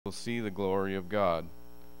people see the glory of God."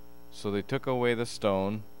 So they took away the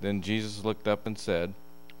stone. Then Jesus looked up and said,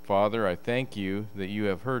 "Father, I thank you that you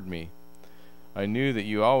have heard me. I knew that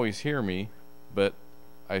you always hear me, but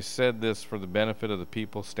I said this for the benefit of the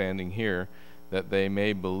people standing here, that they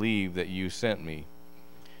may believe that you sent me."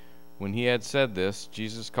 When he had said this,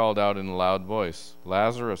 Jesus called out in a loud voice,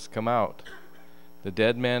 "Lazarus, come out." The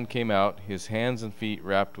dead man came out, his hands and feet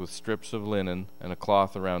wrapped with strips of linen and a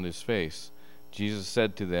cloth around his face. Jesus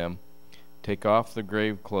said to them, "Take off the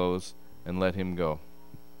grave clothes and let him go."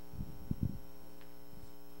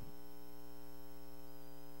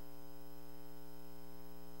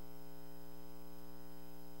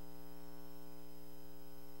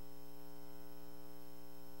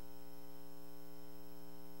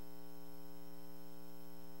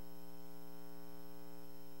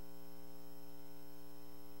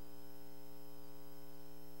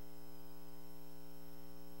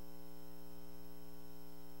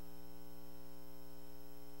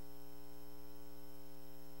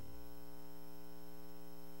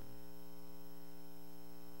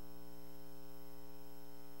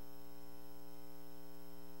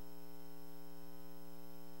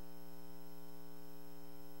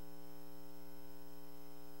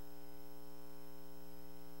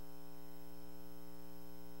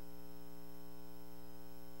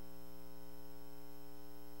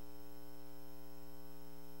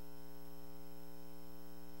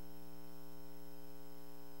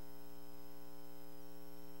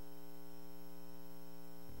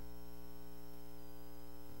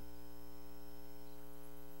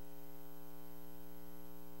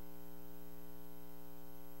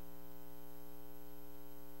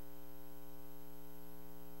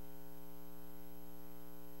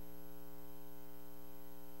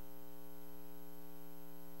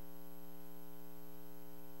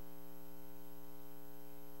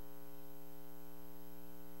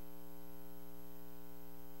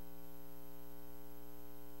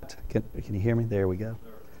 Can you hear me? There we go.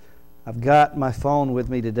 I've got my phone with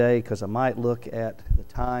me today because I might look at the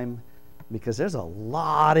time, because there's a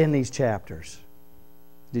lot in these chapters.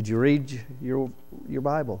 Did you read your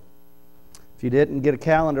Bible? If you didn't, get a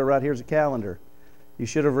calendar. Right here's a calendar. You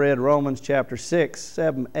should have read Romans chapter 6,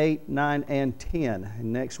 7, 8, 9, and 10.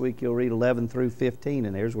 And next week you'll read 11 through 15,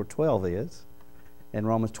 and there's where 12 is. And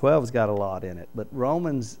Romans 12's got a lot in it. But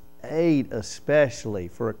Romans 8 especially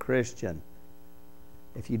for a Christian.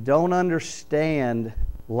 If you don't understand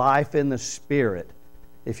life in the Spirit,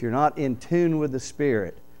 if you're not in tune with the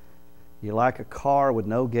Spirit, you're like a car with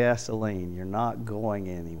no gasoline. You're not going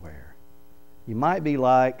anywhere. You might be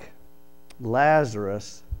like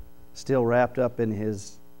Lazarus, still wrapped up in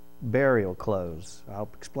his burial clothes. I'll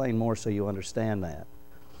explain more so you understand that.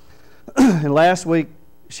 And last week,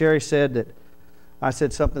 Sherry said that I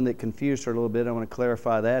said something that confused her a little bit. I want to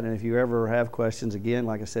clarify that. And if you ever have questions, again,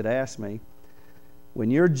 like I said, ask me. When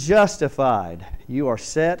you're justified, you are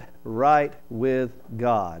set right with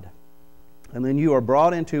God. And then you are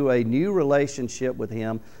brought into a new relationship with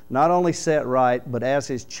Him, not only set right, but as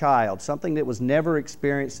His child, something that was never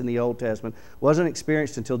experienced in the Old Testament, wasn't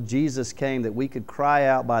experienced until Jesus came, that we could cry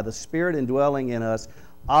out by the Spirit indwelling in us,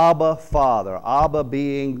 Abba, Father. Abba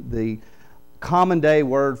being the common day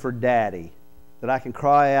word for daddy. That I can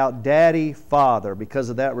cry out, Daddy, Father, because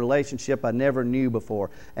of that relationship I never knew before.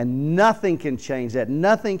 And nothing can change that.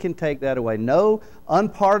 Nothing can take that away. No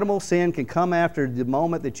unpardonable sin can come after the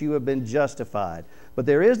moment that you have been justified. But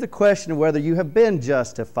there is the question of whether you have been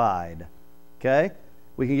justified. Okay?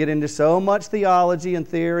 We can get into so much theology and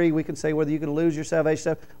theory. We can say whether you can lose your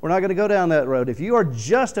salvation. We're not going to go down that road. If you are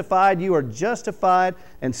justified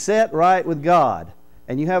and set right with God.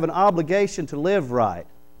 And you have an obligation to live right.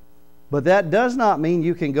 But that does not mean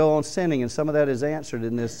you can go on sinning, and some of that is answered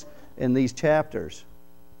in these chapters.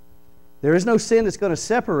 There is no sin that's going to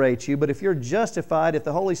separate you, but if you're justified, if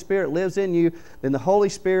the Holy Spirit lives in you, then the Holy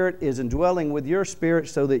Spirit is indwelling with your spirit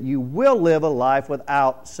so that you will live a life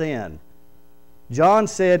without sin. John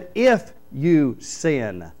said, if you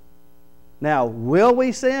sin. Now, will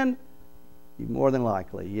we sin? More than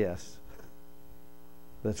likely, yes.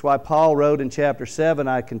 That's why Paul wrote in chapter 7,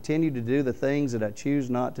 I continue to do the things that I choose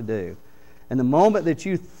not to do. And the moment that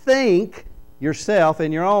you think yourself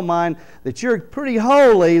in your own mind that you're pretty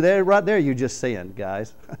holy, right there you just sinned,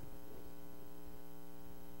 guys.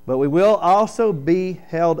 But we will also be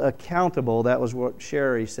held accountable. That was what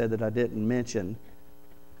Sherry said that I didn't mention.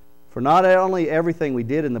 For not only everything we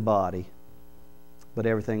did in the body, but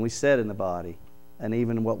everything we said in the body, and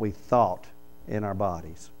even what we thought in our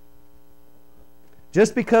bodies.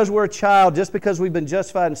 Just because we're a child, just because we've been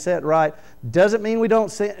justified and set right, doesn't mean we won't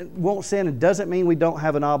sin, and doesn't mean we don't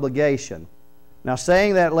have an obligation. Now,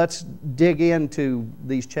 saying that, let's dig into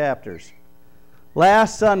these chapters.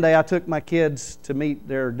 Last Sunday, I took my kids to meet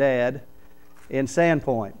their dad in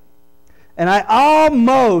Sandpoint. And I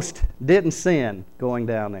almost didn't sin going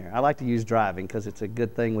down there. I like to use driving because it's a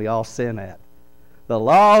good thing we all sin at. The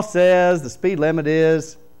law says the speed limit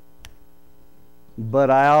is, but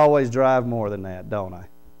I always drive more than that, don't I?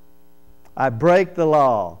 I break the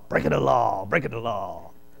law. Breaking the law. Breaking the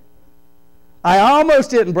law. I almost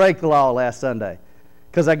didn't break the law last Sunday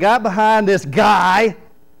because I got behind this guy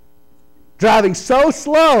driving so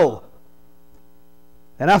slow.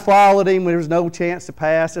 And I followed him. There was no chance to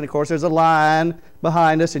pass. And, of course, there's a line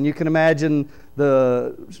behind us. And you can imagine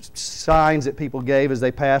the signs that people gave as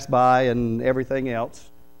they passed by and everything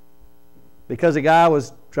else. Because the guy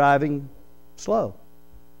was driving slow.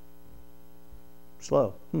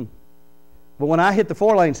 Slow. But when I hit the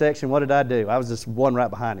 4-lane section, what did I do? I was just one right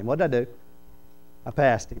behind him. What did I do? I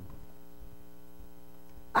passed him.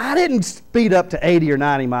 I didn't speed up to 80 or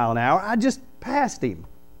 90 mile an hour. I just passed him.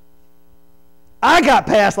 I got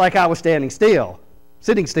past like I was standing still,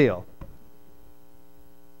 sitting still.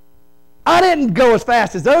 I didn't go as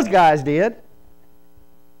fast as those guys did,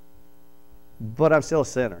 but I'm still a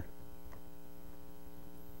sinner.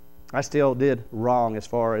 I still did wrong as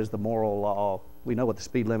far as the moral law. We know what the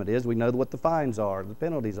speed limit is. We know what the fines are, the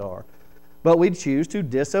penalties are. But we choose to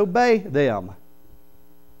disobey them.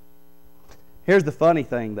 Here's the funny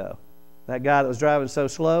thing, though. That guy that was driving so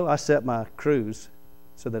slow, I set my cruise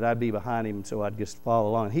so that I'd be behind him so I'd just follow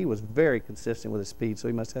along. He was very consistent with his speed, so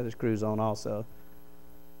he must have his cruise on also.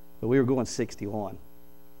 But we were going 61.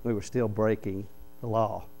 We were still breaking the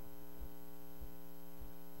law.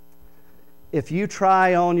 If you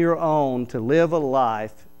try on your own to live a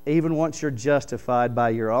life, even once you're justified by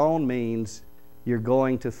your own means, you're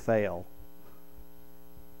going to fail.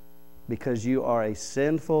 Because you are a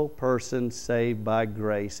sinful person saved by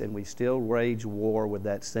grace, and we still wage war with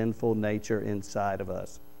that sinful nature inside of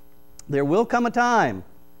us. There will come a time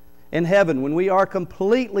in heaven when we are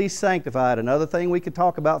completely sanctified. Another thing we could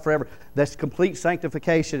talk about forever. That's complete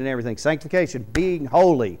sanctification and everything. Sanctification, being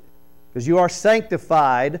holy. Because you are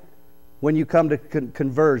sanctified when you come to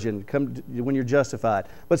conversion, when you're justified.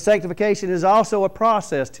 But sanctification is also a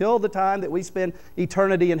process till the time that we spend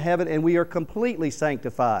eternity in heaven and we are completely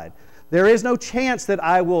sanctified. There is no chance that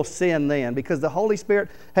I will sin then because the Holy Spirit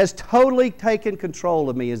has totally taken control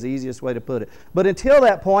of me is the easiest way to put it. But until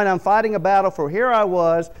that point, I'm fighting a battle for here I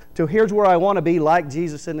was to here's where I want to be like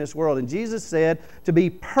Jesus in this world. And Jesus said to be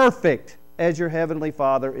perfect as your heavenly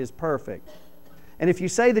Father is perfect. And if you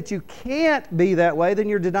say that you can't be that way, then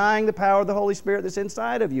you're denying the power of the Holy Spirit that's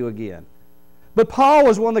inside of you again. But Paul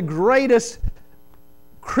was one of the greatest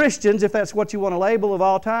Christians, if that's what you want to label, of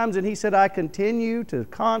all times, and he said, I continue to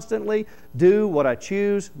constantly do what I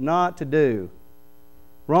choose not to do.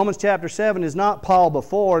 Romans chapter 7 is not Paul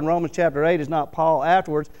before, and Romans chapter 8 is not Paul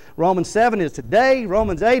afterwards. Romans 7 is today,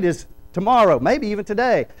 Romans 8 is tomorrow, maybe even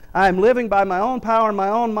today. I'm living by my own power and my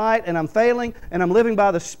own might, and I'm failing, and I'm living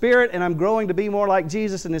by the Spirit, and I'm growing to be more like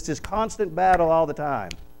Jesus, and it's this constant battle all the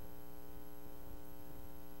time.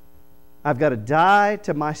 I've got to die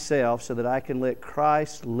to myself so that I can let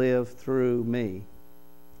Christ live through me.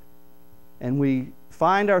 And we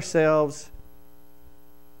find ourselves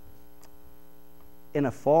in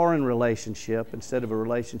a foreign relationship instead of a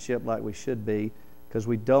relationship like we should be because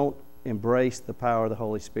we don't embrace the power of the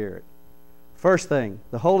Holy Spirit. First thing,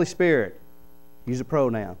 the Holy Spirit, use a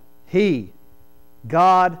pronoun. He,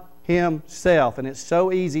 God Himself. And it's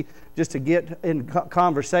so easy just to get in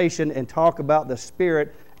conversation and talk about the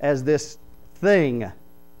Spirit as this thing.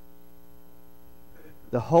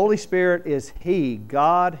 The Holy Spirit is He,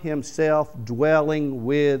 God Himself, dwelling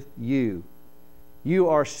with you. You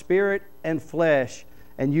are spirit and flesh,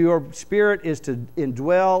 and your spirit is to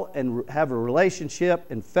indwell and have a relationship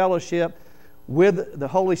and fellowship with the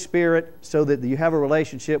Holy Spirit so that you have a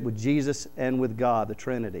relationship with Jesus and with God, the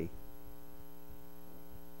Trinity.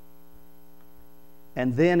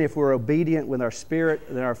 And then if we're obedient with our spirit,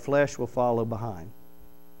 then our flesh will follow behind.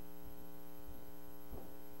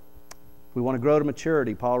 We want to grow to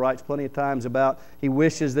maturity. Paul writes plenty of times about he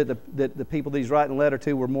wishes that the people that he's writing a letter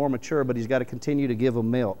to were more mature, but he's got to continue to give them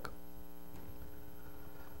milk.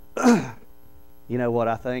 You know what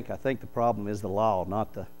I think? I think the problem is the law,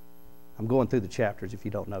 not the... I'm going through the chapters if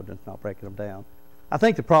you don't know, not breaking them down. I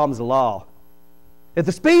think the problem is the law. If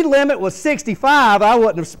the speed limit was 65, I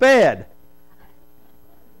wouldn't have sped.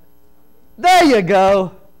 There you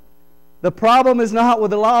go. The problem is not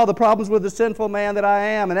with the law. The problem is with the sinful man that I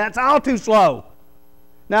am, and that's all too slow.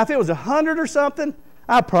 Now, if it was 100 or something,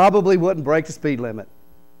 I probably wouldn't break the speed limit.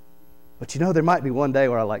 But you know, there might be one day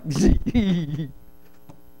where I like, the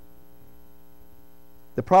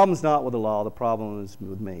problem's not with the law, the problem is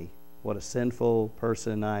with me. What a sinful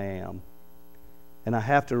person I am. And I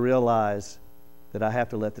have to realize that I have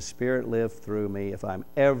to let the Spirit live through me if I'm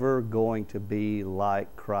ever going to be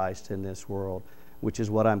like Christ in this world, which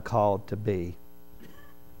is what I'm called to be.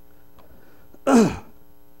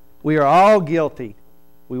 We are all guilty.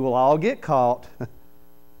 We will all get caught.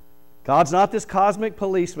 God's not this cosmic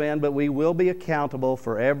policeman, but we will be accountable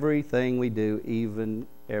for everything we do, even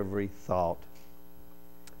every thought.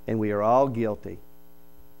 And we are all guilty.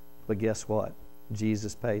 But guess what?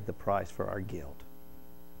 Jesus paid the price for our guilt.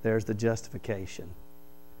 There's the justification.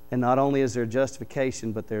 And not only is there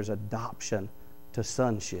justification, but there's adoption to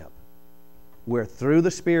sonship, where through the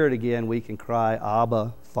Spirit again we can cry,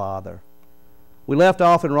 Abba, Father. We left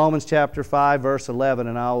off in Romans chapter 5, verse 11,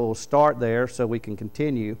 and I will start there so we can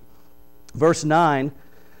continue. Verse 9,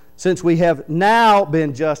 since we have now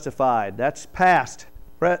been justified, that's past.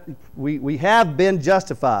 We have been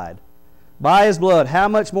justified by His blood. How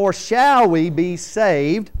much more shall we be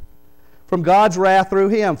saved from God's wrath through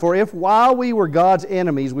Him? For if while we were God's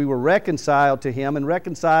enemies, we were reconciled to Him, and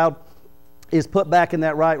reconciled is put back in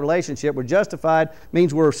that right relationship. We're justified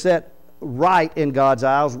means we're set right in God's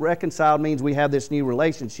eyes. Reconciled means we have this new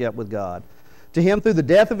relationship with God. To Him through the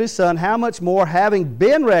death of His Son, how much more, having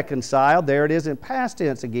been reconciled, there it is in past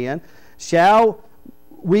tense again, shall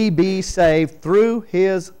we be saved through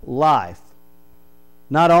His life.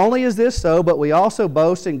 Not only is this so, but we also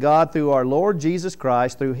boast in God through our Lord Jesus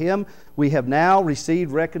Christ. Through Him we have now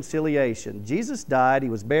received reconciliation. Jesus died, He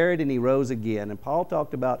was buried, and He rose again. And Paul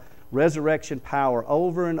talked about resurrection power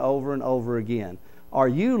over and over and over again. Are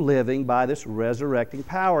you living by this resurrecting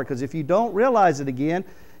power? Because if you don't realize it again,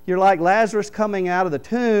 you're like Lazarus coming out of the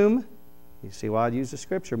tomb. You see why I use the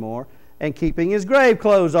Scripture more. And keeping his grave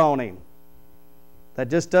clothes on him. That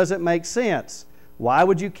just doesn't make sense. Why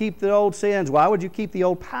would you keep the old sins? Why would you keep the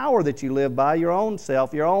old power that you live by, your own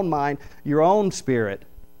self, your own mind, your own spirit?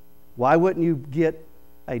 Why wouldn't you get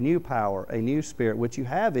a new power, a new spirit, which you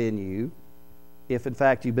have in you, if in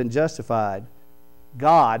fact you've been justified?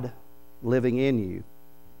 God living in you.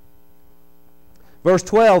 Verse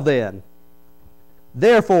 12 then.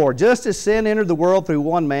 Therefore, just as sin entered the world through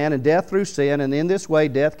one man, and death through sin, and in this way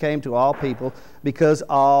death came to all people, because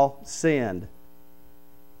all sinned.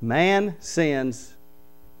 Man sins.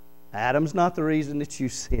 Adam's not the reason that you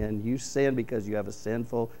sin. You sin because you have a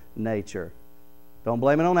sinful nature. Don't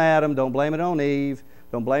blame it on Adam. Don't blame it on Eve.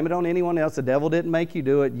 Don't blame it on anyone else. The devil didn't make you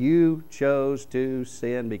do it. You chose to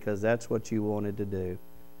sin because that's what you wanted to do.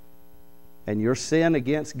 And your sin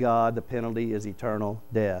against God, the penalty is eternal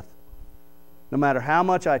death. No matter how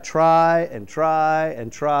much I try and try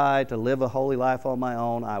and try to live a holy life on my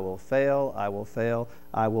own, I will fail, I will fail,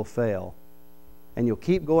 I will fail. And you'll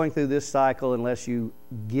keep going through this cycle unless you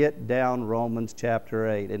get down Romans chapter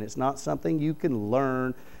 8. And it's not something you can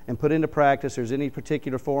learn and put into practice. There's any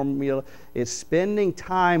particular formula. It's spending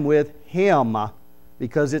time with Him,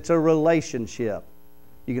 because it's a relationship.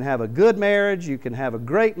 You can have a good marriage, you can have a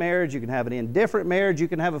great marriage, you can have an indifferent marriage, you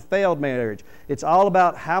can have a failed marriage. It's all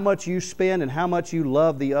about how much you spend and how much you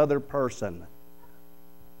love the other person.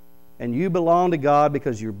 And you belong to God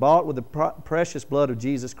because you're bought with the precious blood of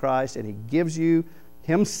Jesus Christ, and He gives you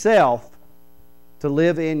Himself to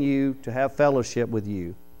live in you, to have fellowship with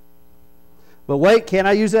you. But wait, can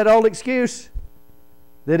I use that old excuse?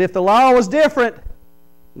 That if the law was different...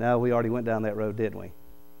 No, we already went down that road, didn't we?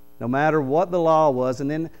 No matter what the law was, and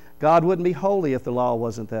then God wouldn't be holy if the law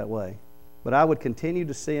wasn't that way. But I would continue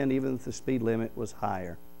to sin even if the speed limit was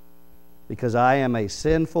higher, because I am a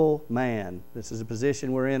sinful man. This is a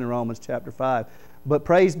position we're in Romans chapter 5. But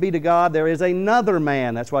praise be to God, there is another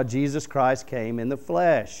man. That's why Jesus Christ came in the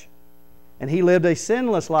flesh. And He lived a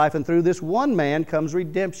sinless life, and through this one man comes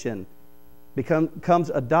redemption,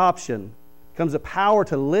 comes adoption, comes the power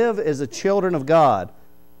to live as a children of God.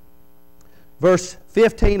 Verse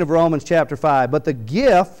 15 of Romans chapter 5, but the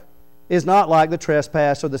gift is not like the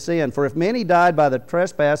trespass or the sin. For if many died by the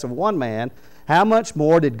trespass of one man, how much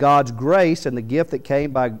more did God's grace and the gift that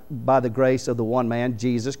came by the grace of the one man,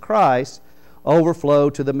 Jesus Christ,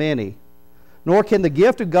 overflow to the many? Nor can the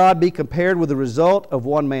gift of God be compared with the result of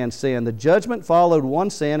one man's sin. The judgment followed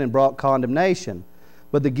one sin and brought condemnation,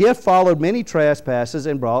 but the gift followed many trespasses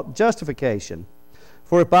and brought justification.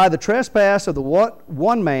 For if by the trespass of the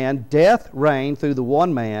one man death reigned through the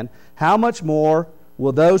one man, how much more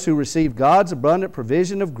will those who receive God's abundant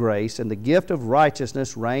provision of grace and the gift of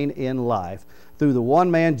righteousness reign in life through the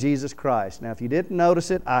one man, Jesus Christ? Now, if you didn't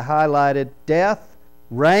notice it, I highlighted death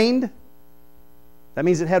reigned That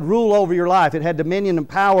means it had rule over your life. It had dominion and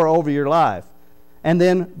power over your life. And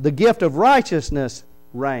then the gift of righteousness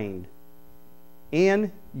reigned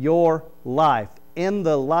in your life, in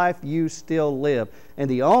the life you still live. And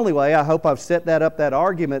the only way, I hope I've set that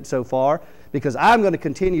argument so far, because I'm going to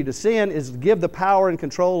continue to sin, is to give the power and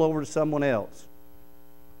control over to someone else.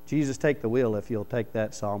 Jesus, take the wheel, if you'll take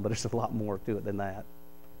that song, but there's a lot more to it than that.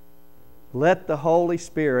 Let the Holy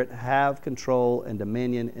Spirit have control and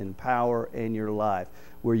dominion and power in your life,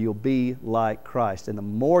 where you'll be like Christ. And the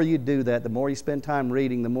more you do that, the more you spend time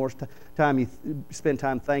reading, the more time you spend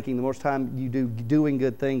time thinking, the more time you do doing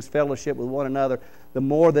good things, fellowship with one another, the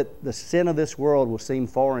more that the sin of this world will seem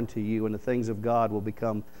foreign to you and the things of God will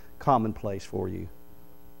become commonplace for you.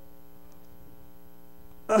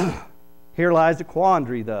 Here lies the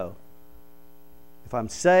quandary, though. If I'm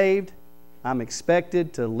saved, I'm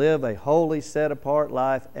expected to live a holy, set-apart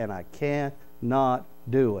life, and I cannot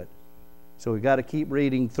do it. So we've got to keep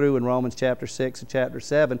reading through in Romans chapter 6 and chapter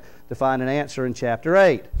 7 to find an answer in chapter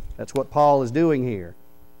 8. That's what Paul is doing here.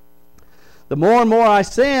 The more and more I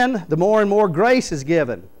sin, the more and more grace is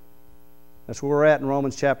given. That's where we're at in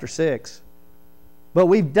Romans chapter 6. But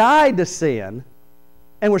we've died to sin,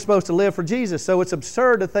 and we're supposed to live for Jesus. So it's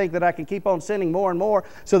absurd to think that I can keep on sinning more and more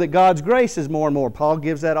so that God's grace is more and more. Paul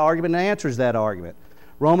gives that argument and answers that argument.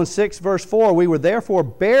 Romans 6 verse 4, we were therefore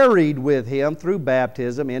buried with Him through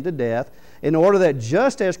baptism into death, in order that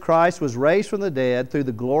just as Christ was raised from the dead through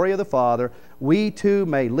the glory of the Father, we too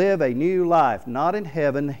may live a new life, not in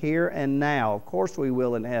heaven, here and now. Of course we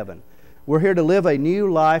will in heaven. We're here to live a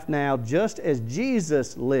new life now, just as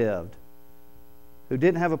Jesus lived, who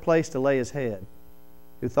didn't have a place to lay His head,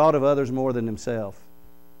 who thought of others more than Himself,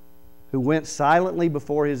 who went silently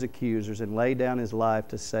before His accusers and laid down His life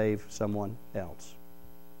to save someone else.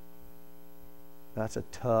 That's a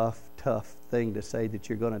tough, tough thing to say that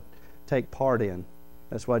you're going to take part in.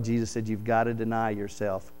 That's why Jesus said you've got to deny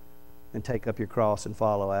yourself and take up your cross and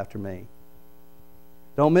follow after me.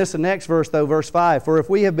 Don't miss the next verse though, verse 5. For if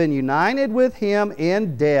we have been united with Him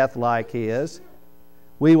in death like His,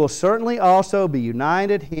 we will certainly also be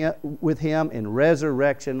united with Him in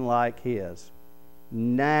resurrection like His.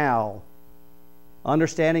 Now,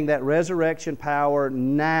 understanding that resurrection power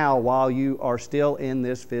now while you are still in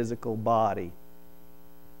this physical body.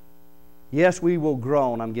 Yes, we will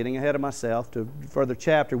groan. I'm getting ahead of myself to further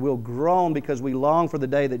chapter. We'll groan because we long for the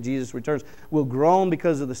day that Jesus returns. We'll groan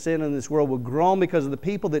because of the sin in this world. We'll groan because of the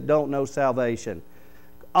people that don't know salvation.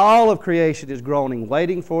 All of creation is groaning,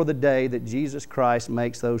 waiting for the day that Jesus Christ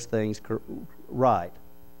makes those things right.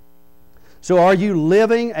 So are you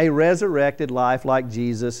living a resurrected life like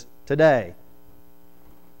Jesus today?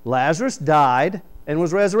 Lazarus died and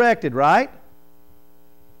was resurrected, right?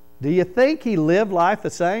 Do you think he lived life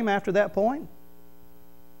the same after that point?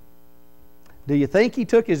 Do you think he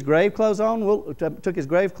took his grave clothes on? Took his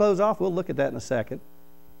grave clothes off? We'll look at that in a second.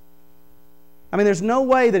 I mean, there's no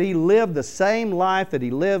way that he lived the same life that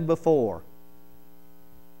he lived before.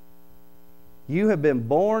 You have been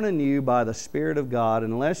born anew by the Spirit of God.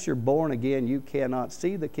 Unless you're born again, you cannot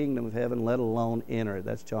see the kingdom of heaven, let alone enter it.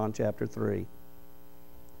 That's John chapter 3.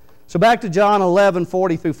 So back to John 11,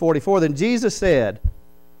 40 through 44. Then Jesus said,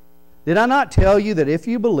 did I not tell you that if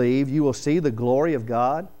you believe, you will see the glory of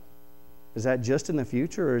God? Is that just in the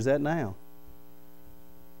future, or is that now?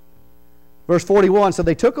 Verse 41, so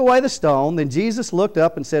they took away the stone. Then Jesus looked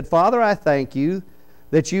up and said, Father, I thank you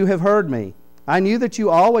that you have heard me. I knew that you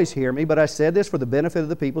always hear me, but I said this for the benefit of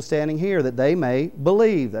the people standing here, that they may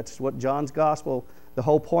believe. That's what John's gospel, the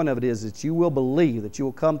whole point of it is that you will believe, that you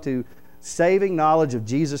will come to saving knowledge of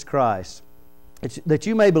Jesus Christ, that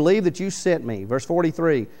you may believe that you sent me. Verse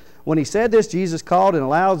 43, when he said this, Jesus called in a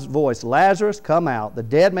loud voice, Lazarus, come out. The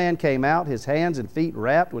dead man came out, his hands and feet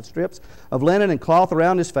wrapped with strips of linen and cloth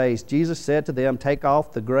around his face. Jesus said to them, take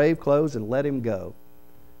off the grave clothes and let him go.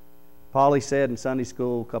 Polly said in Sunday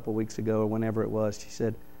school a couple of weeks ago, or whenever it was, she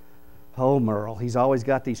said, oh, Merle, he's always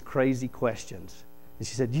got these crazy questions. And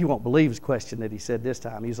she said, you won't believe his question that he said this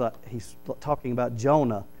time. He's talking about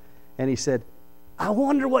Jonah. And he said, I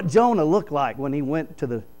wonder what Jonah looked like when he went to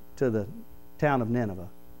the town of Nineveh.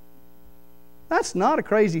 That's not a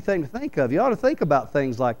crazy thing to think of. You ought to think about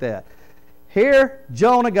things like that. Here,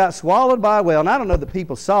 Jonah got swallowed by a whale. And I don't know that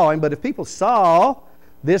people saw him, but if people saw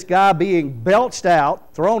this guy being belched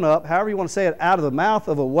out, thrown up, however you want to say it, out of the mouth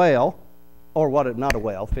of a whale, or not a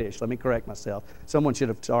whale, fish. Let me correct myself. Someone should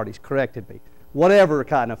have already corrected me. Whatever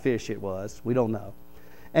kind of fish it was, we don't know.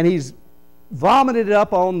 And he's vomited it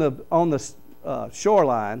up on the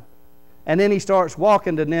shoreline, and then he starts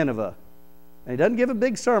walking to Nineveh. And he doesn't give a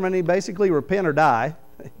big sermon. He basically repent or die,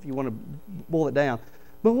 if you want to boil it down.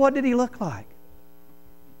 But what did he look like?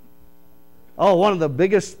 Oh, one of the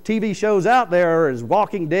biggest TV shows out there is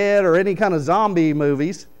Walking Dead or any kind of zombie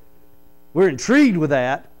movies. We're intrigued with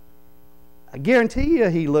that. I guarantee you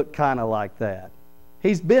he looked kind of like that.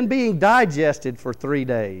 He's been being digested for 3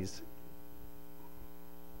 days.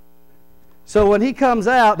 So when he comes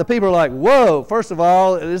out, the people are like, whoa, first of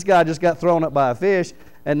all, this guy just got thrown up by a fish,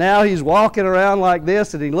 and now he's walking around like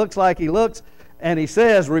this, and he looks like he looks, and he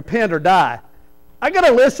says, repent or die. I got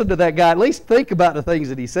to listen to that guy, at least think about the things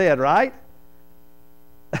that he said, right?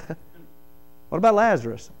 What about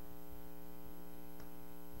Lazarus?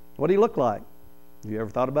 What did he look like? Have you ever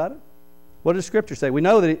thought about it? What does Scripture say? We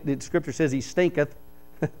know that the Scripture says he stinketh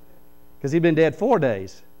because he'd been dead 4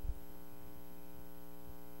 days.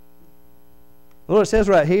 Well, it says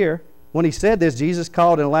right here, when he said this, Jesus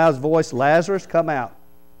called in a loud voice, Lazarus, come out.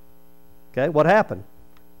 Okay, what happened?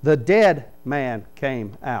 The dead man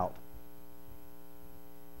came out.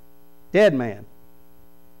 Dead man.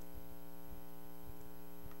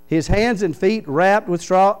 His hands and feet wrapped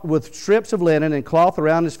with strips of linen and cloth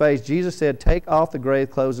around his face. Jesus said, take off the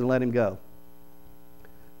grave clothes and let him go.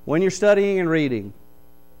 When you're studying and reading,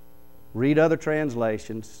 read other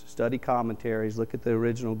translations, study commentaries, look at the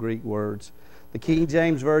original Greek words. The King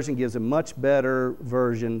James Version gives a much better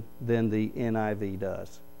version than the NIV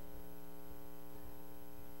does.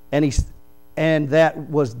 And that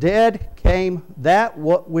was dead came,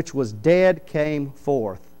 which was dead came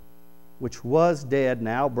forth, which was dead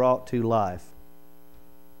now brought to life.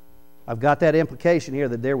 I've got that implication here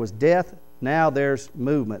that there was death, now there's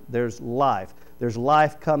movement, there's life. There's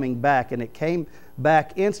life coming back, and it came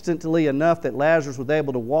back instantly enough that Lazarus was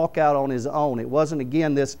able to walk out on his own. It wasn't,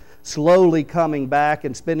 again, this slowly coming back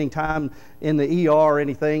and spending time in the ER or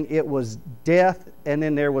anything. It was death, and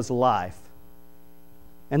then there was life.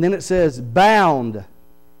 And then it says bound,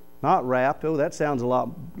 not wrapped. Oh, that sounds a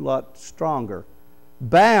lot stronger.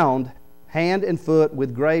 Bound, hand and foot,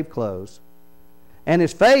 with grave clothes. And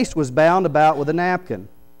his face was bound about with a napkin.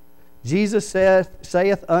 Jesus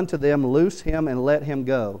saith unto them, loose him and let him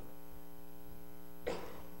go.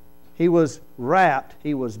 He was wrapped,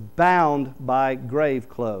 he was bound by grave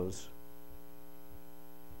clothes.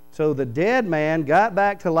 So the dead man got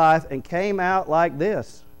back to life and came out like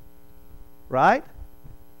this. Right?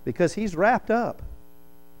 Because he's wrapped up.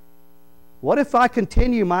 What if I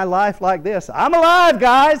continue my life like this? I'm alive,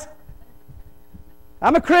 guys.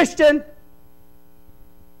 I'm a Christian.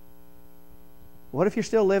 What if you're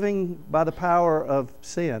still living by the power of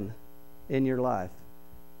sin in your life?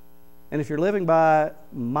 And if you're living by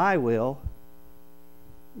my will,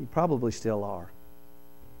 you probably still are.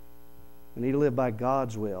 We need to live by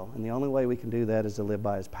God's will. And the only way we can do that is to live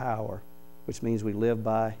by His power, which means we live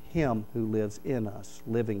by Him who lives in us,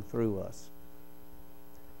 living through us.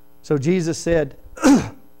 So Jesus said,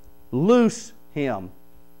 loose him.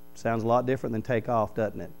 Sounds a lot different than take off,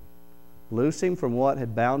 doesn't it? Loose him from what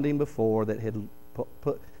had bound him before, that had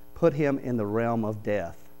put him in the realm of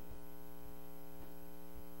death,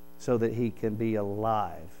 so that he can be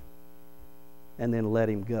alive, and then let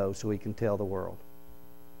him go so he can tell the world.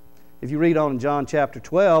 If you read on in John chapter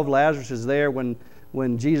 12, Lazarus is there when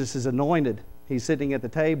Jesus is anointed. He's sitting at the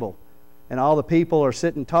table, and all the people are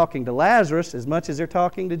sitting talking to Lazarus as much as they're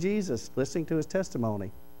talking to Jesus, listening to his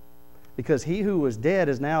testimony, because he who was dead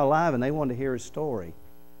is now alive, and they wanted to hear his story.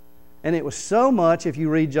 And it was so much, if you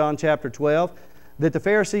read John chapter 12, that the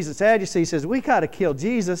Pharisees and Sadducees says, we got to kill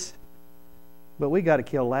Jesus, but we got to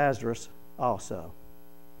kill Lazarus also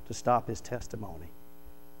to stop his testimony.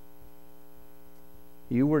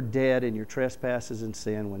 You were dead in your trespasses and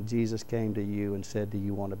sin when Jesus came to you and said, do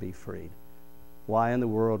you want to be freed? Why in the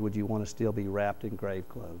world would you want to still be wrapped in grave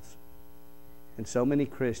clothes? And so many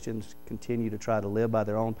Christians continue to try to live by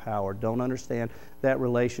their own power, don't understand that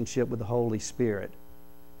relationship with the Holy Spirit,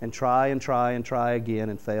 and try and try and try again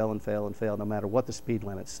and fail and fail and fail, no matter what the speed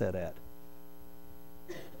limit's set at.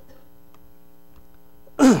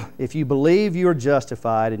 If you believe you are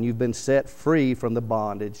justified and you've been set free from the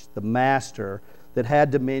bondage, the master that had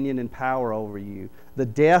dominion and power over you, the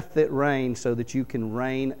death that reigned so that you can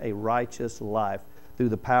reign a righteous life through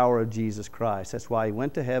the power of Jesus Christ. That's why He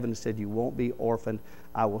went to heaven and said, you won't be orphaned.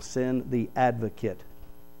 I will send the advocate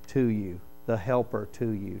to you, the helper to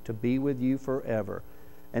you, to be with you forever.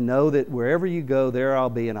 And know that wherever you go, there I'll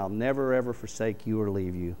be, and I'll never ever forsake you or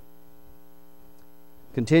leave you.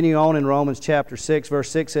 Continue on in Romans chapter 6, verse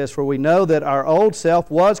 6 says, for we know that our old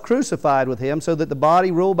self was crucified with Him, so that the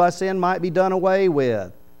body ruled by sin might be done away with.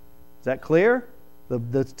 Is that clear?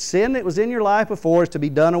 The sin that was in your life before is to be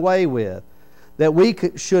done away with. That we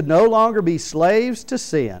should no longer be slaves to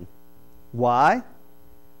sin. Why?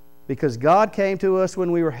 Because God came to us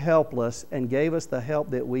when we were helpless and gave us the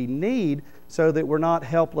help that we need so that we're not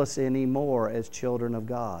helpless anymore as children of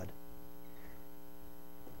God.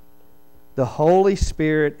 The Holy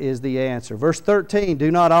Spirit is the answer. Verse 13,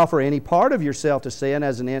 do not offer any part of yourself to sin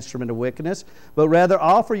as an instrument of wickedness, but rather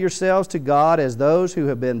offer yourselves to God as those who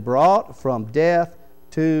have been brought from death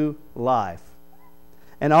to life.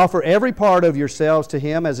 And offer every part of yourselves to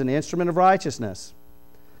Him as an instrument of righteousness.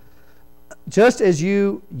 Just as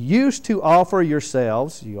you used to offer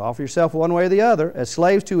yourselves, you offer yourself one way or the other, as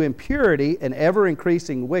slaves to impurity and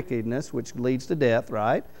ever-increasing wickedness, which leads to death,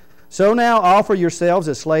 right? So now offer yourselves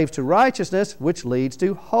as slaves to righteousness, which leads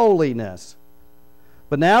to holiness.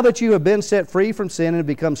 But now that you have been set free from sin and have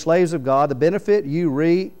become slaves of God, the benefit you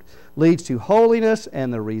reap leads to holiness,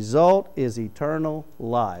 and the result is eternal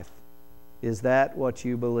life. Is that what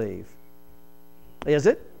you believe? Is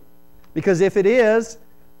it? Because if it is,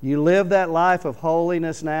 you live that life of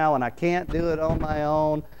holiness now, and I can't do it on my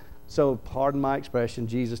own. So, pardon my expression,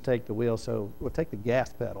 Jesus, take the wheel. So, we'll take the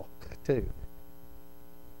gas pedal, too.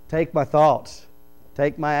 Take my thoughts,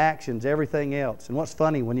 take my actions, everything else. And what's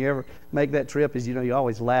funny when you ever make that trip is, you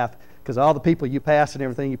always laugh because all the people you pass and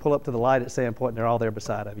everything, you pull up to the light at Sandpoint and they're all there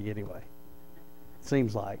beside of you anyway. It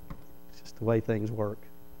seems like it's just the way things work.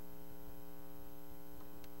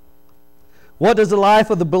 What does the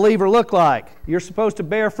life of the believer look like? You're supposed to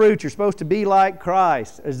bear fruit. You're supposed to be like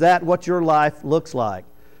Christ. Is that what your life looks like?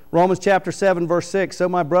 Romans chapter 7, verse 6, so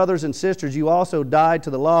my brothers and sisters, you also died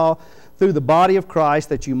to the law through the body of Christ,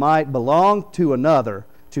 that you might belong to another,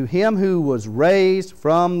 to Him who was raised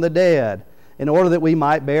from the dead, in order that we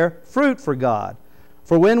might bear fruit for God.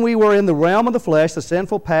 For when we were in the realm of the flesh, the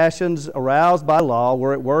sinful passions aroused by law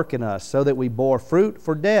were at work in us, so that we bore fruit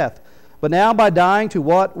for death. But now by dying to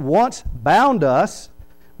what once bound us,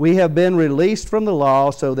 we have been released from the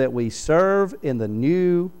law, so that we serve in the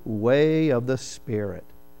new way of the Spirit.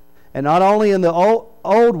 And not only in the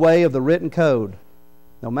old way of the written code.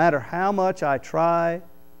 No matter how much I try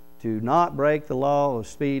to not break the law of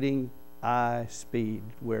speeding, I speed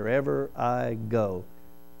wherever I go.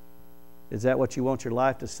 Is that what you want your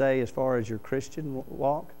life to say as far as your Christian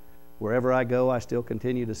walk? Wherever I go, I still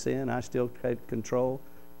continue to sin. I still take control.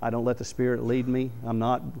 I don't let the Spirit lead me. I'm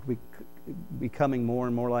not becoming more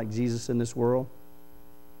and more like Jesus in this world.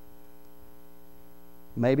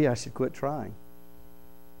 Maybe I should quit trying.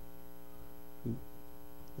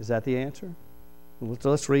 Is that the answer?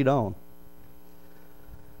 Let's read on.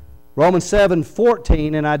 Romans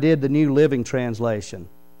 7:14, and I did the New Living Translation.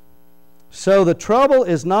 So the trouble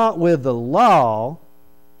is not with the law,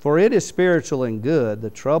 for it is spiritual and good.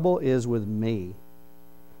 The trouble is with me.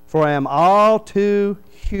 For I am all too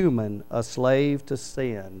human, a slave to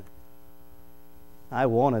sin. I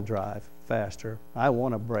want to drive faster. I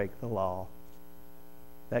want to break the law.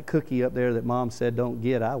 That cookie up there that Mom said don't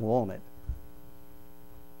get, I want it.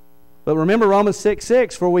 But remember Romans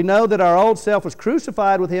 6:6, for we know that our old self was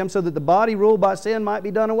crucified with Him so that the body ruled by sin might be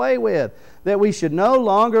done away with, that we should no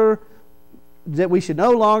longer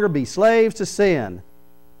be slaves to sin.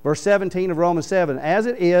 Verse 17 of Romans 7, as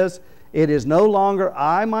it is no longer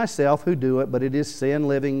I myself who do it, but it is sin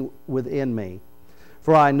living within me.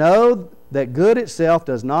 For I know that good itself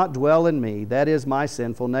does not dwell in me, that is my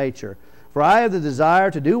sinful nature. For I have the desire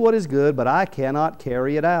to do what is good, but I cannot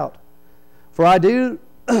carry it out. For I do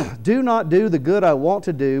not do the good I want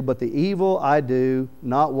to do, but the evil I do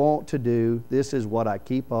not want to do, this is what I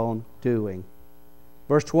keep on doing.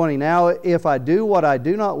 Verse 20, now if I do what I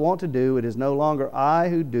do not want to do, it is no longer I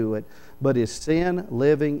who do it, but is sin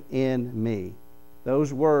living in me.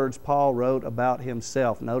 Those words Paul wrote about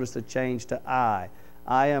himself. Notice the change to I.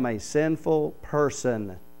 I am a sinful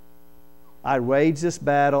person. I wage this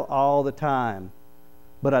battle all the time.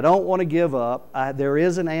 But I don't want to give up. There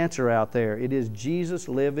is an answer out there. It is Jesus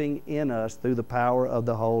living in us through the power of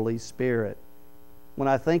the Holy Spirit. When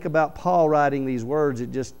I think about Paul writing these words,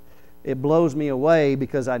 it blows me away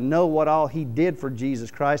because I know what all he did for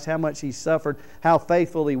Jesus Christ, how much he suffered, how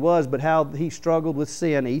faithful he was, but how he struggled with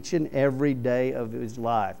sin each and every day of his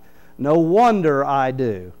life. No wonder I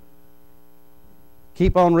do.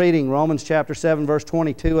 Keep on reading Romans chapter 7, verse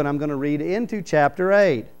 22, and I'm going to read into chapter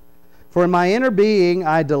 8. For in my inner being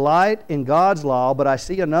I delight in God's law, but I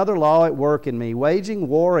see another law at work in me, waging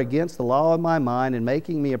war against the law of my mind and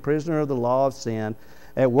making me a prisoner of the law of sin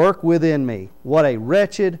at work within me. What a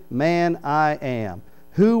wretched man I am!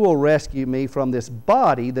 Who will rescue me from this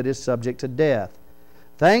body that is subject to death?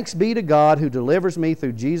 Thanks be to God who delivers me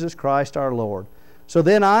through Jesus Christ our Lord. So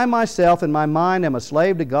then I myself in my mind am a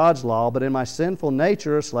slave to God's law, but in my sinful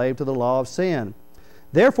nature a slave to the law of sin.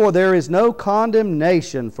 Therefore there is no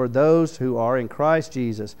condemnation for those who are in Christ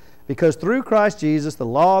Jesus, because through Christ Jesus the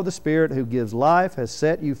law of the Spirit who gives life has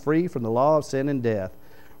set you free from the law of sin and death.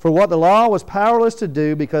 For what the law was powerless to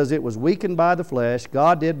do because it was weakened by the flesh,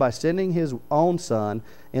 God did by sending His own Son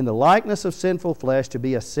in the likeness of sinful flesh to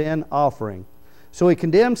be a sin offering. So He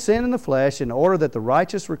condemned sin in the flesh in order that the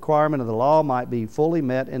righteous requirement of the law might be fully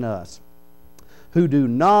met in us, who do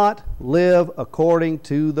not live according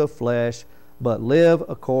to the flesh, but live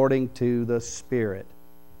according to the Spirit.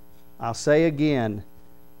 I'll say again,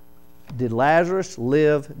 did Lazarus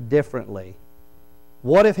live differently?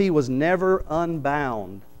 What if he was never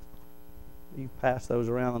unbound? You pass those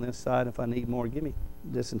around on this side. If I need more, give me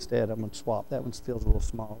this instead. I'm going to swap. That one feels a little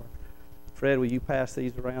smaller. Fred, will you pass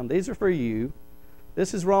these around? These are for you.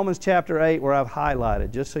 This is Romans chapter 8 where I've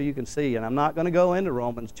highlighted, just so you can see. And I'm not going to go into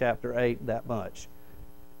Romans chapter 8 that much.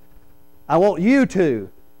 I want you to.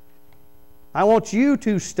 I want you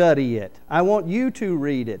to study it. I want you to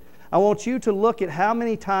read it. I want you to look at how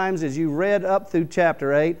many times as you read up through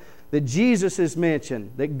chapter 8 that Jesus is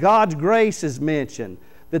mentioned, that God's grace is mentioned,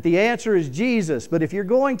 that the answer is Jesus. But if you're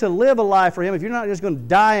going to live a life for Him, if you're not just going to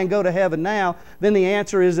die and go to heaven now, then the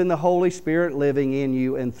answer is in the Holy Spirit living in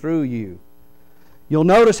you and through you. You'll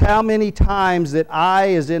notice how many times that I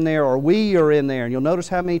is in there or we are in there, and you'll notice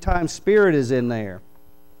how many times Spirit is in there.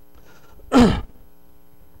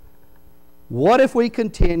 What if we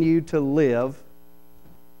continue to live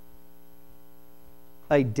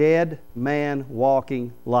a dead man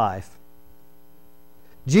walking life?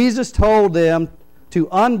 Jesus told them to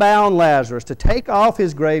unbound Lazarus, to take off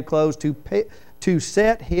his grave clothes, to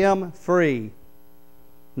set him free,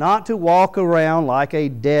 not to walk around like a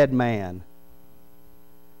dead man.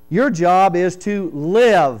 Your job is to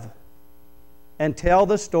live and tell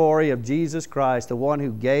the story of Jesus Christ, the one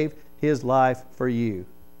who gave His life for you.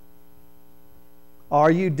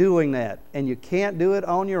 Are you doing that? And you can't do it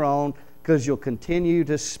on your own because you'll continue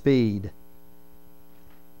to speed.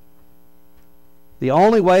 The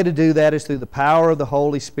only way to do that is through the power of the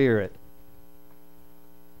Holy Spirit.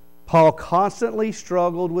 Paul constantly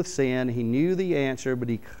struggled with sin. He knew the answer, but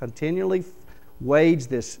he continually waged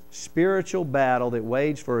this spiritual battle that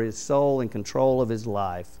waged for his soul and control of his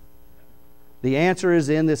life. The answer is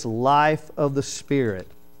in this life of the Spirit.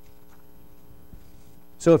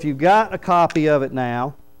 So if you've got a copy of it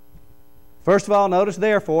now, first of all, notice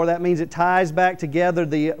therefore, that means it ties back together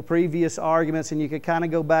the previous arguments, and you could kind of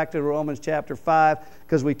go back to Romans chapter 5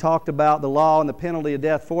 because we talked about the law and the penalty of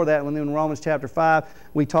death for that. And then in Romans chapter 5,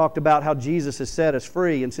 we talked about how Jesus has set us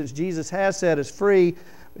free. And since Jesus has set us free,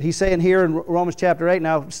 He's saying here in Romans chapter 8,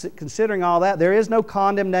 now considering all that, there is no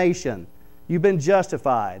condemnation. You've been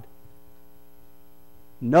justified.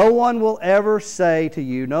 No one will ever say to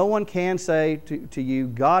you, no one can say to you,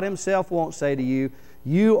 God Himself won't say to you,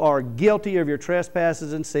 you are guilty of your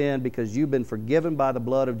trespasses and sin because you've been forgiven by the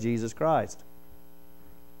blood of Jesus Christ.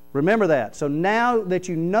 Remember that. So now that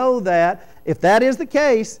you know that, if that is the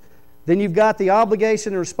case, then you've got the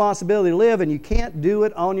obligation and responsibility to live, and you can't do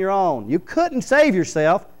it on your own. You couldn't save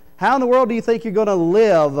yourself. How in the world do you think you're going to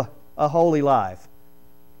live a holy life?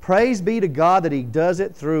 Praise be to God that He does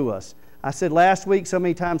it through us. I said last week so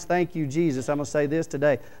many times, thank you, Jesus. I'm going to say this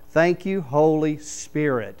today. Thank you, Holy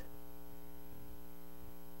Spirit.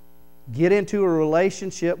 Get into a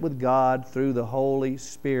relationship with God through the Holy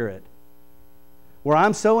Spirit. Where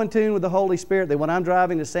I'm so in tune with the Holy Spirit that when I'm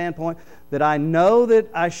driving to Sandpoint, that I know that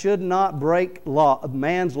I should not break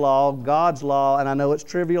man's law, God's law, and I know it's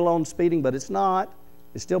trivial on speeding, but it's not.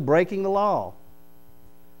 It's still breaking the law.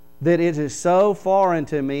 That it is so foreign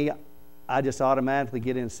to me, I just automatically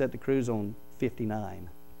get in and set the cruise on 59.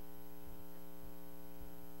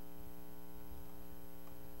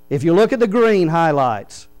 If you look at the green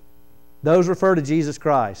highlights, those refer to Jesus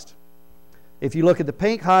Christ. If you look at the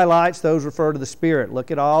pink highlights, those refer to the Spirit.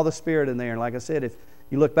 Look at all the Spirit in there. And like I said, if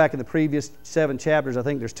you look back in the previous 7 chapters, I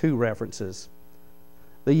think there's 2 references.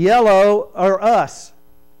 The yellow are us.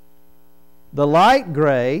 The light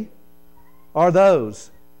gray are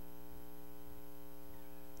those.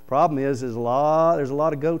 The problem is there's a lot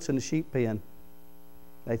of goats in the sheep pen.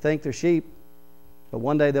 They think they're sheep, but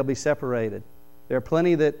one day they'll be separated. There are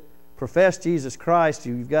plenty that profess Jesus Christ.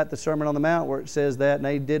 You've got the Sermon on the Mount where it says that, and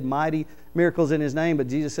they did mighty miracles in His name, but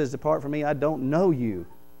Jesus says, depart from me, I don't know you.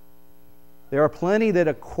 There are plenty that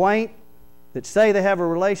that say they have a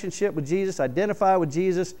relationship with Jesus, identify with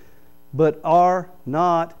Jesus, but are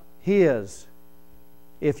not His.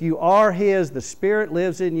 If you are His, the Spirit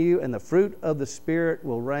lives in you, and the fruit of the Spirit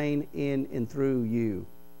will reign in and through you.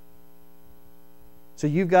 So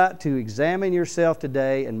you've got to examine yourself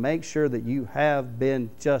today and make sure that you have been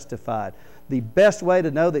justified. The best way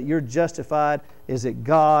to know that you're justified is that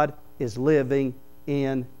God is living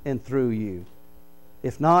in and through you.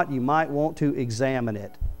 If not, you might want to examine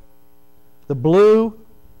it. The blue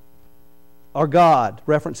are God,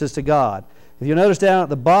 references to God. If you notice down at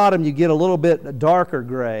the bottom, you get a little bit darker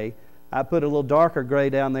gray. I put a little darker gray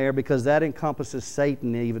down there because that encompasses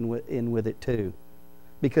Satan even with it too.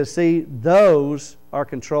 Because see, those are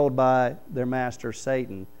controlled by their master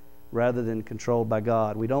Satan rather than controlled by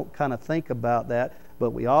God. We don't kind of think about that,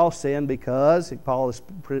 but we all sin because, Paul has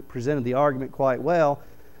presented the argument quite well,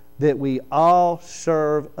 that we all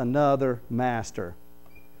serve another master.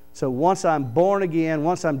 So once I'm born again,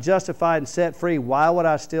 once I'm justified and set free, why would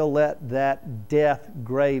I still let that death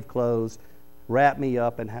grave clothes wrap me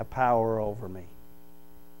up and have power over me?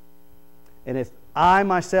 And if I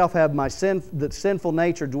myself have the sinful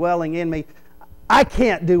nature dwelling in me, I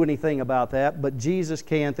can't do anything about that, but Jesus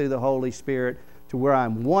can through the Holy Spirit, to where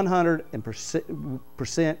I'm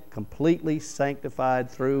 100% completely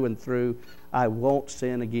sanctified through and through. I won't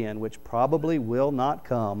sin again, which probably will not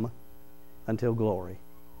come until glory.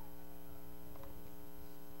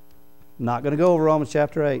 I'm not going to go over Romans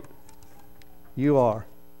chapter 8. You are.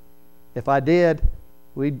 If I did,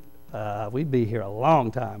 we'd be here a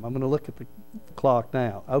long time. I'm going to look at the clock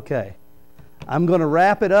now. Okay. I'm going to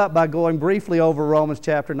wrap it up by going briefly over Romans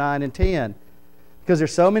chapter 9 and 10. Because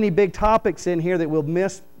there's so many big topics in here that we'll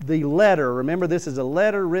miss the letter. Remember, this is a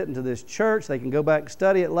letter written to this church. They can go back and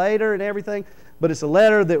study it later and everything. But it's a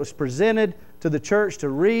letter that was presented to the church to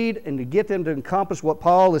read and to get them to encompass what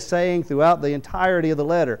Paul is saying throughout the entirety of the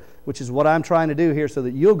letter, which is what I'm trying to do here so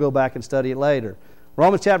that you'll go back and study it later.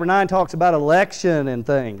 Romans chapter 9 talks about election and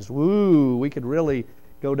things. Woo, we could really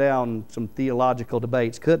go down some theological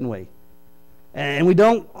debates, couldn't we? And we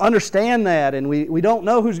don't understand that, and we don't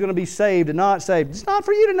know who's going to be saved and not saved. It's not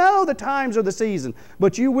for you to know the times or the season,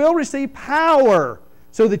 but you will receive power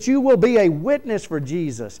so that you will be a witness for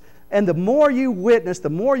Jesus. And the more you witness, the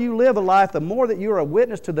more you live a life, the more that you're a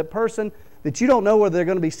witness to the person that you don't know whether they're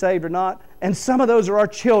going to be saved or not. And some of those are our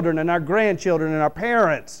children and our grandchildren and our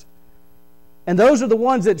parents. And those are the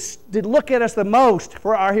ones that look at us the most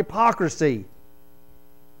for our hypocrisy.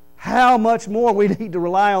 How much more we need to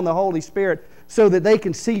rely on the Holy Spirit so that they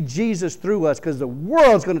can see Jesus through us, because the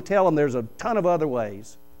world's going to tell them there's a ton of other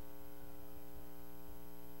ways.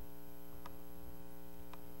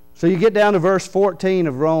 So you get down to verse 14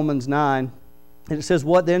 of Romans 9, and it says,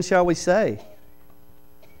 "What then shall we say?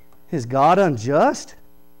 Is God unjust?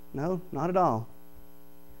 No, not at all.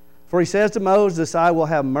 For he says to Moses, I will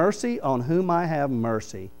have mercy on whom I have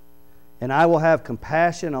mercy, and I will have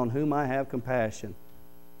compassion on whom I have compassion."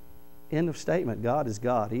 End of statement. God is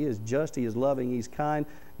God. He is just. He is loving. He's kind.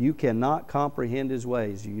 You cannot comprehend His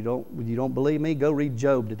ways. You don't believe me? Go read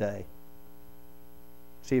Job today.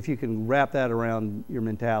 See if you can wrap that around your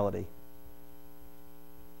mentality.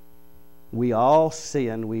 We all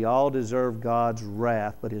sin. We all deserve God's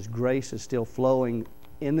wrath, but His grace is still flowing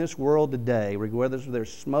in this world today, whether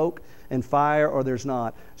there's smoke and fire or there's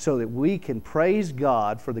not, so that we can praise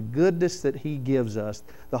God for the goodness that He gives us,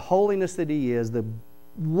 the holiness that He is, the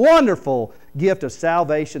wonderful gift of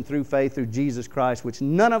salvation through faith through Jesus Christ, which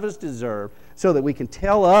none of us deserve, so that we can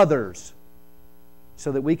tell others,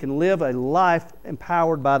 so that we can live a life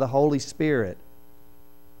empowered by the Holy Spirit.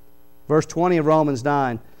 Verse 20 of Romans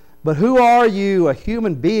 9, "But who are you, a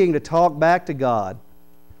human being, to talk back to God?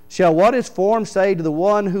 Shall what is formed say to the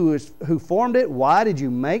one who formed it, why did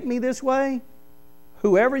you make me this way?"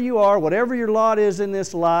 Whoever you are, whatever your lot is in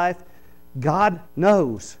this life, God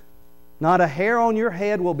knows. Not a hair on your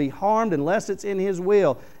head will be harmed unless it's in His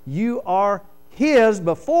will. You are His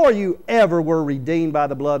before you ever were redeemed by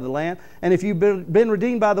the blood of the Lamb. And if you've been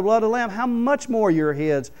redeemed by the blood of the Lamb, how much more you're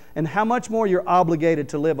His, and how much more you're obligated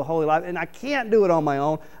to live a holy life. And I can't do it on my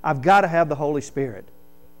own. I've got to have the Holy Spirit.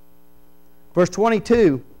 Verse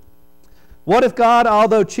 22, "What if God,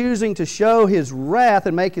 although choosing to show His wrath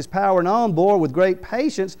and make His power known, bore with great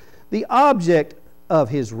patience the object of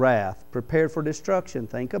His wrath, prepared for destruction?"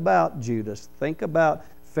 Think about Judas. Think about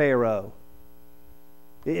Pharaoh.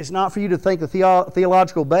 It's not for you to think a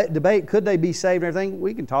theological debate, could they be saved and everything?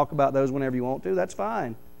 We can talk about those whenever you want to. That's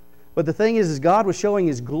fine. But the thing is God was showing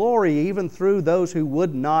His glory even through those who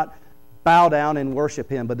would not bow down and worship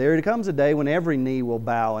Him. But there comes a day when every knee will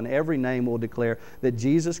bow and every name will declare that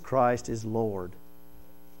Jesus Christ is Lord.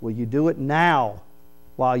 Will you do it now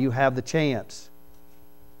while you have the chance?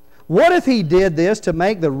 What if He did this to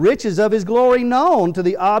make the riches of His glory known to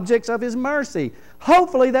the objects of His mercy?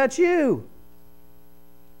 Hopefully that's you.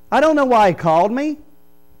 I don't know why He called me.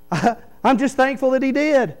 I'm just thankful that He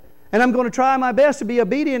did. And I'm going to try my best to be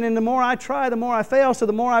obedient, and the more I try, the more I fail, so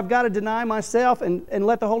the more I've got to deny myself and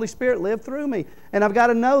let the Holy Spirit live through me. And I've got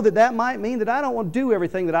to know that that might mean that I don't want to do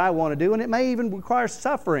everything that I want to do, and it may even require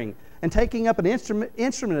suffering and taking up an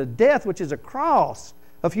instrument of death, which is a cross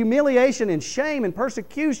of humiliation and shame and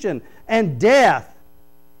persecution and death,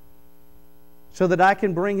 so that I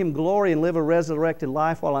can bring Him glory and live a resurrected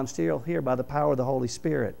life while I'm still here by the power of the Holy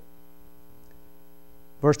Spirit.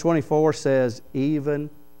 Verse 24 says, even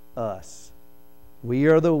us. We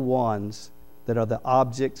are the ones that are the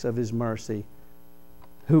objects of His mercy,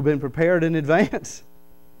 who've been prepared in advance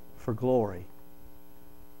for glory.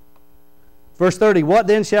 Verse 30, what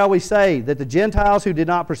then shall we say? That the Gentiles who did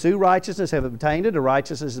not pursue righteousness have obtained it, a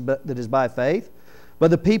righteousness that is by faith.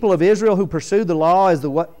 But the people of Israel who pursued the law as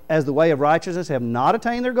the way of righteousness have not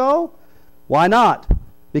attained their goal? Why not?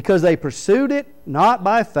 Because they pursued it not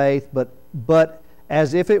by faith, but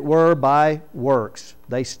as if it were by works.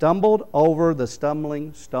 They stumbled over the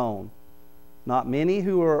stumbling stone. Not many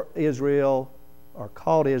who are Israel, are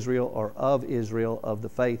called Israel, or of Israel, of the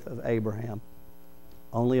faith of Abraham.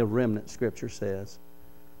 Only a remnant, Scripture says.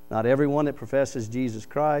 Not everyone that professes Jesus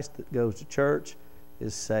Christ, that goes to church,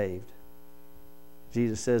 is saved.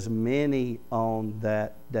 Jesus says, many on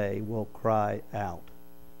that day will cry out.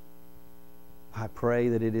 I pray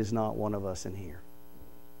that it is not one of us in here.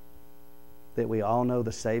 That we all know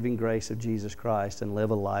the saving grace of Jesus Christ and live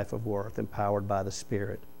a life of worth empowered by the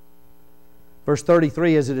Spirit. Verse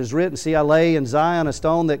 33, as it is written, see, I lay in Zion a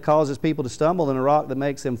stone that causes people to stumble and a rock that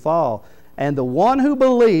makes them fall. And the one who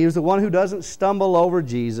believes, the one who doesn't stumble over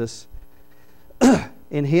Jesus,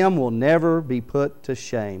 in him will never be put to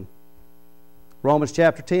shame. Romans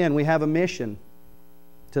chapter 10, we have a mission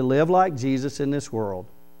to live like Jesus in this world.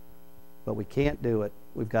 But we can't do it.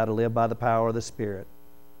 We've got to live by the power of the Spirit.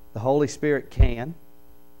 The Holy Spirit can.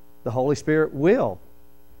 The Holy Spirit will,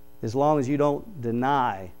 as long as you don't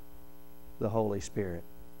deny the Holy Spirit.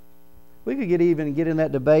 We could even get in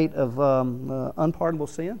that debate of unpardonable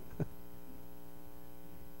sin.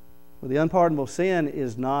 Well, the unpardonable sin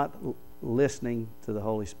is not listening to the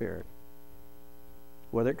Holy Spirit.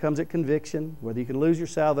 Whether it comes at conviction, whether you can lose your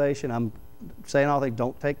salvation, I'm saying all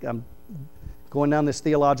things, I'm going down this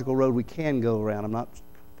theological road we can go around. I'm not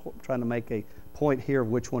trying to make a point here of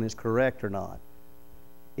which one is correct or not.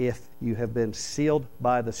 If you have been sealed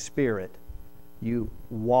by the Spirit, you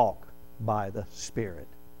walk by the Spirit.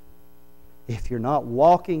 If you're not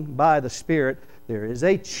walking by the Spirit, there is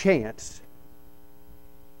a chance,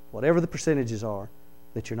 whatever the percentages are,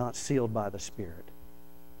 that you're not sealed by the Spirit.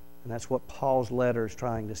 And that's what Paul's letter is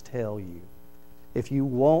trying to tell you. If you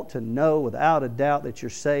want to know without a doubt that you're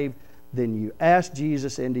saved, then you ask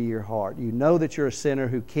Jesus into your heart. You know that you're a sinner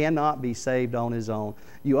who cannot be saved on his own.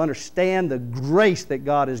 You understand the grace that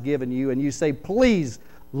God has given you, and you say, please,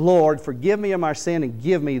 Lord, forgive me of my sin and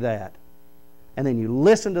give me that. And then you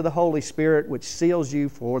listen to the Holy Spirit, which seals you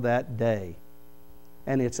for that day.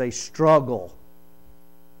 And it's a struggle.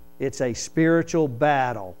 It's a spiritual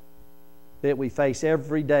battle that we face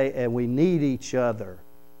every day, and we need each other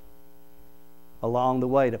along the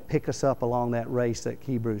way to pick us up along that race that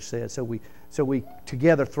Hebrews said. So we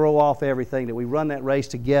together throw off everything, that we run that race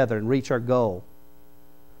together and reach our goal.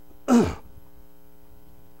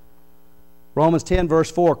 Romans 10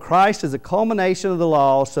 verse 4, Christ is the culmination of the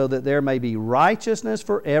law so that there may be righteousness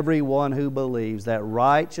for everyone who believes, that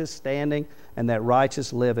righteous standing and that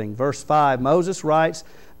righteous living. Verse 5, Moses writes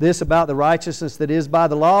this about the righteousness that is by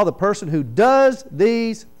the law. The person who does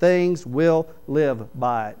these things will live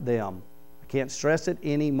by them. I can't stress it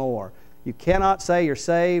anymore. You cannot say you're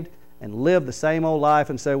saved and live the same old life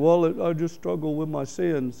and say, well, I just struggle with my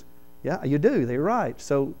sins. Yeah, you do. They're right.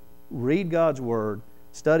 So read God's Word.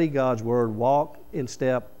 Study God's Word. Walk in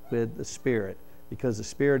step with the Spirit, because the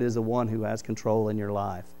Spirit is the one who has control in your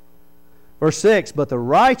life. Verse 6, but the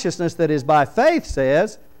righteousness that is by faith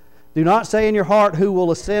says, do not say in your heart, who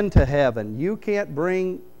will ascend to heaven. You can't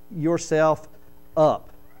bring yourself up.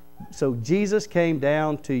 So Jesus came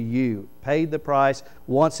down to you, paid the price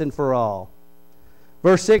once and for all.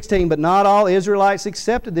 Verse 16, but not all Israelites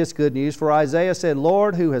accepted this good news, for Isaiah said,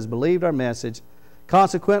 Lord, who has believed our message?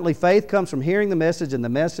 Consequently, faith comes from hearing the message, and the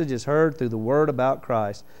message is heard through the word about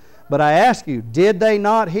Christ. But I ask you, did they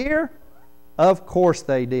not hear? Of course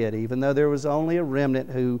they did, even though there was only a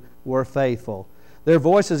remnant who were faithful. Their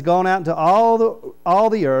voice has gone out into all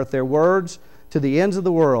the earth, their words to the ends of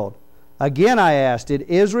the world. Again I ask, did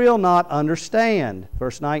Israel not understand?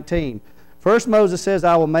 Verse 19. First Moses says,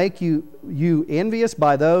 I will make you envious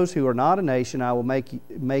by those who are not a nation. I will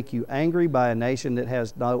make you angry by a nation that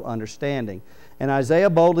has no understanding. And Isaiah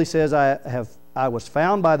boldly says, I was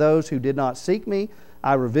found by those who did not seek me.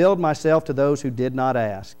 I revealed myself to those who did not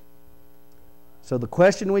ask. So the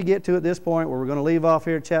question we get to at this point, where we're going to leave off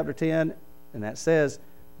here at chapter 10, and that says,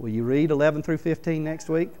 will you read 11 through 15 next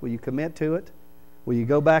week? Will you commit to it? Will you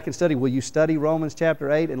go back and study? Will you study Romans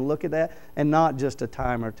chapter 8 and look at that? And not just a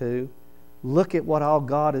time or two. Look at what all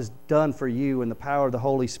God has done for you and the power of the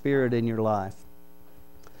Holy Spirit in your life.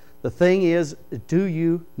 The thing is, do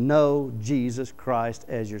you know Jesus Christ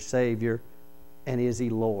as your Savior, and is He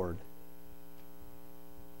Lord?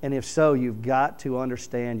 And if so, you've got to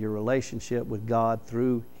understand your relationship with God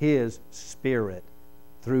through His Spirit,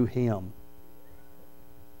 through Him.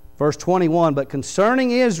 Verse 21, but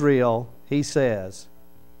concerning Israel, He says,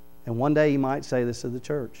 and one day He might say this to the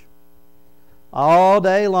church, all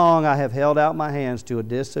day long I have held out my hands to a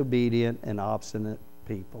disobedient and obstinate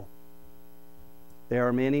people. There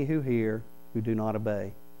are many who hear who do not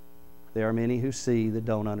obey. There are many who see that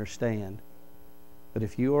don't understand. But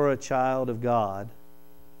if you are a child of God,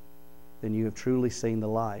 then you have truly seen the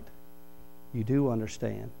light. You do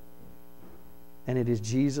understand. And it is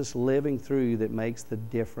Jesus living through you that makes the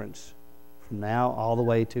difference from now all the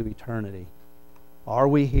way to eternity. Are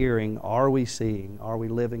we hearing? Are we seeing? Are we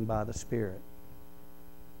living by the Spirit?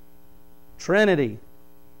 Trinity.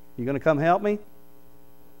 You going to come help me?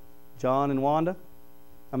 John and Wanda?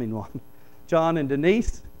 John and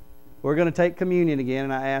Denise. We're going to take communion again,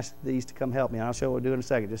 and I asked these to come help me. I'll show you what we'll do in a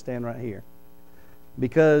second. Just stand right here.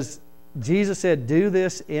 Because Jesus said, do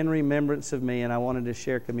this in remembrance of me, and I wanted to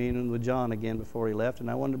share communion with John again before he left, and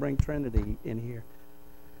I wanted to bring Trinity in here.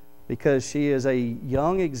 Because she is a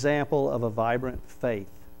young example of a vibrant faith.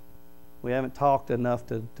 We haven't talked enough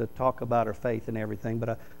to talk about her faith and everything,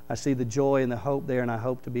 but I see the joy and the hope there, and I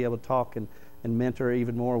hope to be able to talk and mentor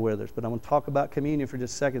even more with us. But I'm going to talk about communion for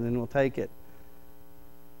just a second, and then we'll take it.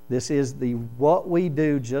 This is what we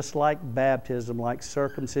do, just like baptism, like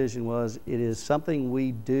circumcision was. It is something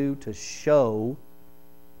we do to show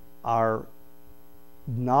our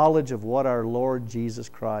knowledge of what our Lord Jesus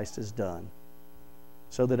Christ has done,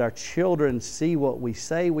 so that our children see what we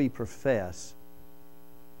say we profess,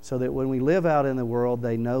 so that when we live out in the world,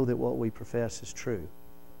 they know that what we profess is true.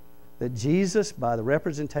 That Jesus, by the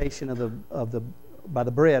representation by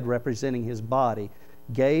the bread representing His body,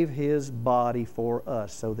 gave His body for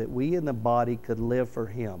us so that we in the body could live for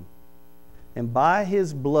Him. And by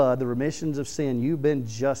His blood, the remissions of sin, you've been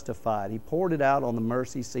justified. He poured it out on the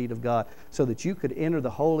mercy seat of God so that you could enter the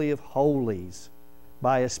Holy of Holies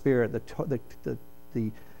by His Spirit.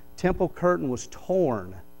 The temple curtain was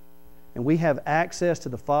torn, and we have access to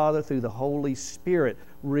the Father through the Holy Spirit.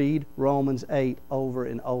 Read Romans 8 over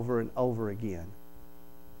and over and over again.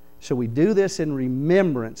 So we do this in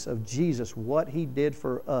remembrance of Jesus, what He did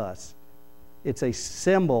for us. It's a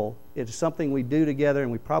symbol. It's something we do together,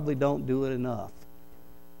 and we probably don't do it enough.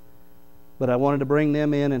 But I wanted to bring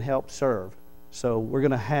them in and help serve. So we're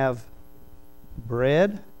going to have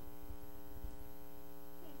bread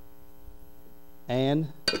and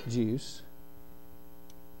juice,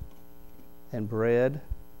 and bread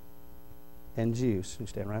and juice. You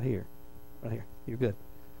stand right here. Right here. You're good.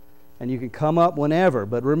 And you can come up whenever.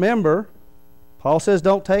 But remember, Paul says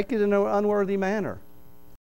don't take it in an unworthy manner.